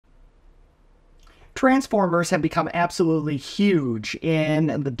Transformers have become absolutely huge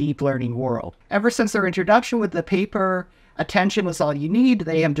in the deep learning world. Ever since their introduction with the paper, attention was all you need,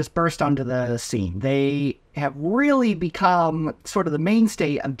 they have just burst onto the scene. They have really become sort of the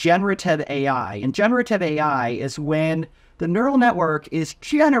mainstay of generative AI. And generative AI is when the neural network is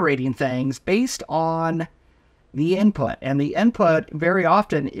generating things based on the input. And the input very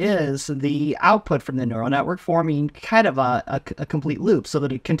often is the output from the neural network, forming kind of a complete loop so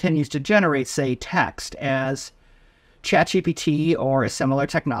that it continues to generate, say, text as ChatGPT or a similar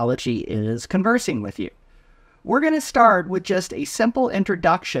technology is conversing with you. We're going to start with just a simple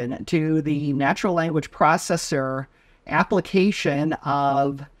introduction to the natural language processor application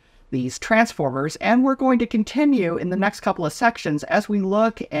of these transformers, and we're going to continue in the next couple of sections as we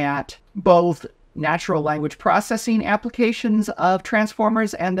look at both natural language processing applications of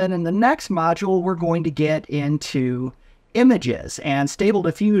transformers, and then in the next module we're going to get into images and stable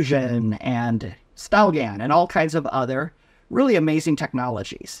diffusion and StyleGAN and all kinds of other really amazing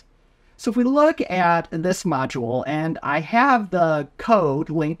technologies. So if we look at this module, and I have the code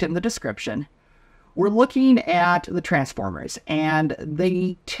linked in the description, we're looking at the transformers, and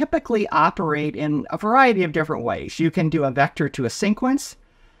they typically operate in a variety of different ways. You can do a vector to a sequence.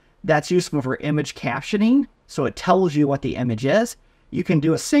 That's useful for image captioning, so it tells you what the image is. You can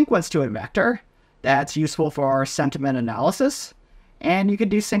do a sequence to a vector. That's useful for sentiment analysis. And you can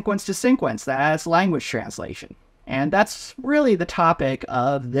do sequence to sequence. That's language translation. And that's really the topic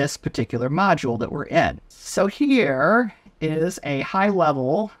of this particular module that we're in. So here is a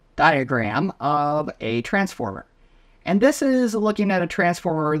high-level diagram of a transformer. And this is looking at a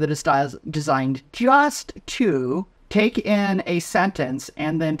transformer that is designed just to take in a sentence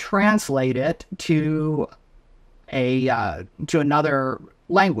and then translate it to another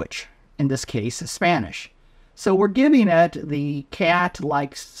language, in this case, Spanish. So we're giving it the cat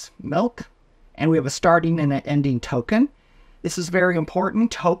likes milk, and we have a starting and an ending token. This is very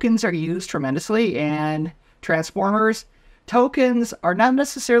important. Tokens are used tremendously in transformers. Tokens are not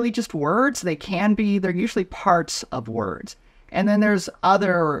necessarily just words. They're usually parts of words. And then there's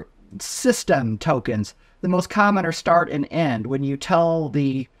other system tokens. The most common are start and end, when you tell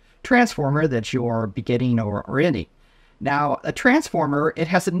the transformer that you're beginning or ending. Now, a transformer, it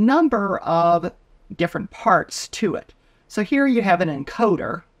has a number of different parts to it. So here you have an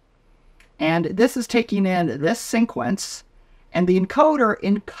encoder, and this is taking in this sequence, and the encoder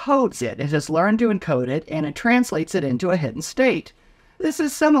encodes it. It has learned to encode it, and it translates it into a hidden state. This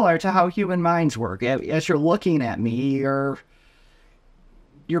is similar to how human minds work. As you're looking at me,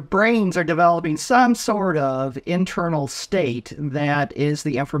 your brains are developing some sort of internal state that is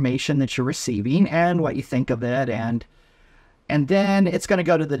the information that you're receiving and what you think of it, and then it's going to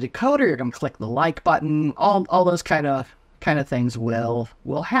go to the decoder. You're going to click the like button. All those kind of things will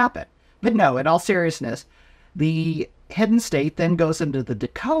happen. But no, in all seriousness, the hidden state then goes into the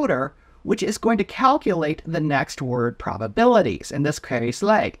decoder, which is going to calculate the next word probabilities, in this case,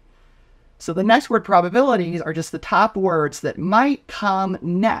 leg. So the next word probabilities are just the top words that might come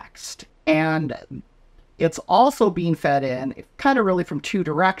next. And it's also being fed in, kind of really from two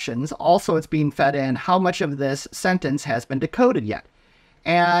directions. Also, it's being fed in how much of this sentence has been decoded yet.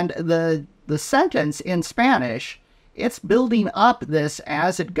 And the sentence in Spanish, it's building up this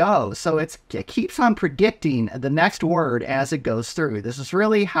as it goes. So it keeps on predicting the next word as it goes through. This is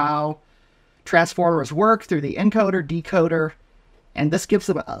really how transformers work, through the encoder, decoder, and this gives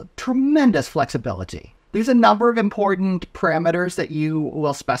them a tremendous flexibility. There's a number of important parameters that you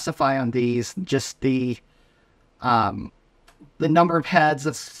will specify on these. Just the number of heads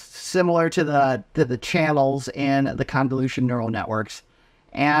is similar to the channels in the convolution neural networks,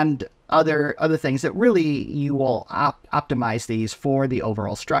 and other things that really you will optimize these for the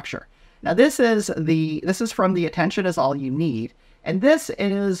overall structure. Now this is from the attention is all you need, and this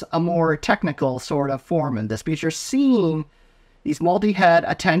is a more technical sort of form in this, because you're seeing these multi-head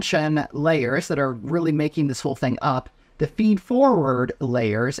attention layers that are really making this whole thing up, the feed-forward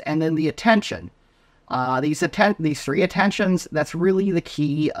layers, and then the attention. These three attentions, that's really the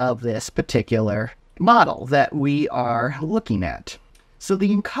key of this particular model that we are looking at. So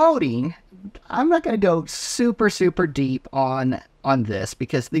the encoding, I'm not going to go super deep on this,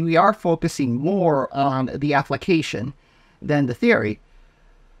 because we are focusing more on the application than the theory.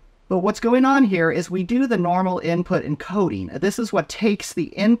 But what's going on here is we do the normal input encoding. This is what takes the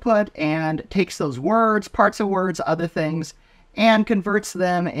input and takes those words, parts of words, other things, and converts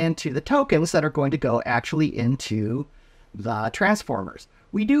them into the tokens that are going to go actually into the transformers.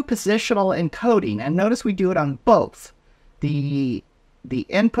 We do positional encoding, and notice we do it on both the the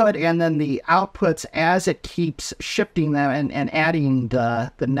input and then the outputs as it keeps shifting them and adding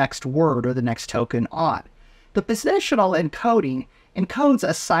the next word or the next token on. The positional encoding encodes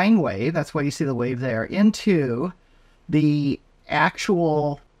a sine wave, that's why you see the wave there, into the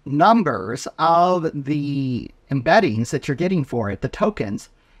actual numbers of the embeddings that you're getting for it, the tokens,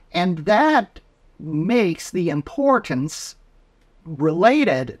 and that makes the importance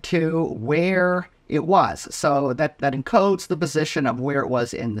related to where it was. So that encodes the position of where it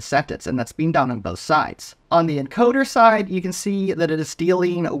was in the sentence, and that's being done on both sides. On the encoder side, you can see that it is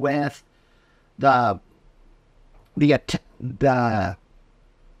dealing with the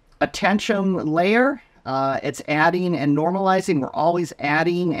attention layer. It's adding and normalizing. We're always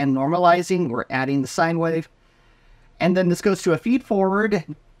adding and normalizing. We're adding the sine wave. And then this goes to a feed-forward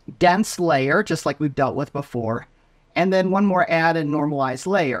dense layer, just like we've dealt with before. And then one more add and normalize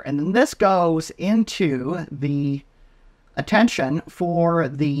layer. And then this goes into the attention for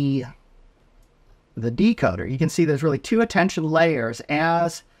the decoder. You can see there's really two attention layers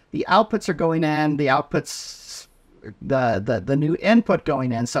as the outputs are going in, the outputs, the new input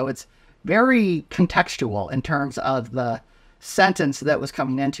going in. So it's very contextual in terms of the sentence that was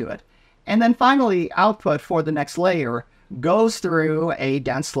coming into it. And then finally, output for the next layer goes through a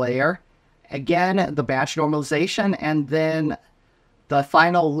dense layer. Again, the batch normalization, and then the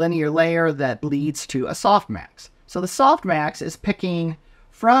final linear layer that leads to a softmax. So the softmax is picking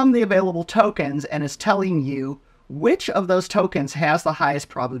from the available tokens and is telling you which of those tokens has the highest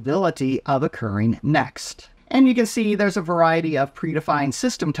probability of occurring next. And you can see there's a variety of predefined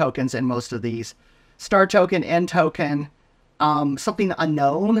system tokens in most of these. Start token, end token, something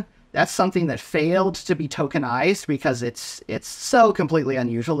unknown. That's something that failed to be tokenized because it's so completely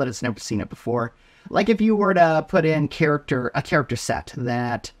unusual that it's never seen it before. Like if you were to put in a character set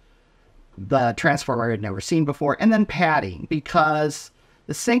that the transformer had never seen before, and then padding, because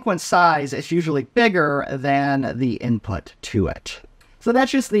the sequence size is usually bigger than the input to it. So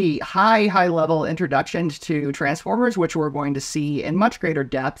that's just the high level introduction to transformers, which we're going to see in much greater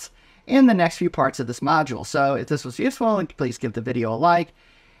depth in the next few parts of this module. So if this was useful, please give the video a like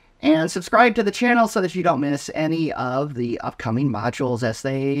and subscribe to the channel so that you don't miss any of the upcoming modules as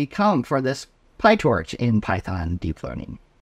they come for this PyTorch in Python Deep Learning.